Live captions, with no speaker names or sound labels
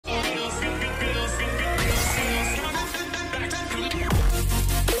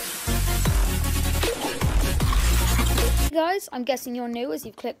guys, I'm guessing you're new as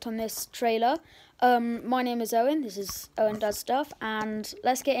you've clicked on this trailer. My name is Owen, this is Owen Does Stuff, and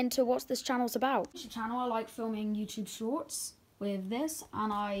let's get into what this channel's about. This channel, I like filming YouTube shorts with this,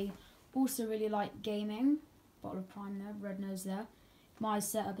 and I also really like gaming. Bottle of Prime there, red nose there. My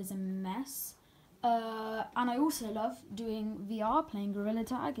setup is a mess. And I also love doing VR, playing Gorilla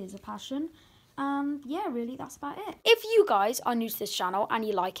Tag is a passion. And yeah, really, that's about it. If you guys are new to this channel and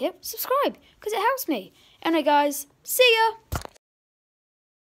you like it, subscribe, because it helps me. Anyway, guys, see ya!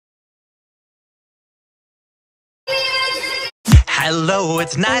 Hello,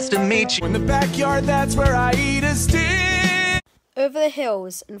 it's nice to meet you. In the backyard, that's where I eat a steak. Over the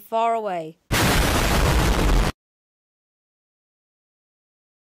hills and far away,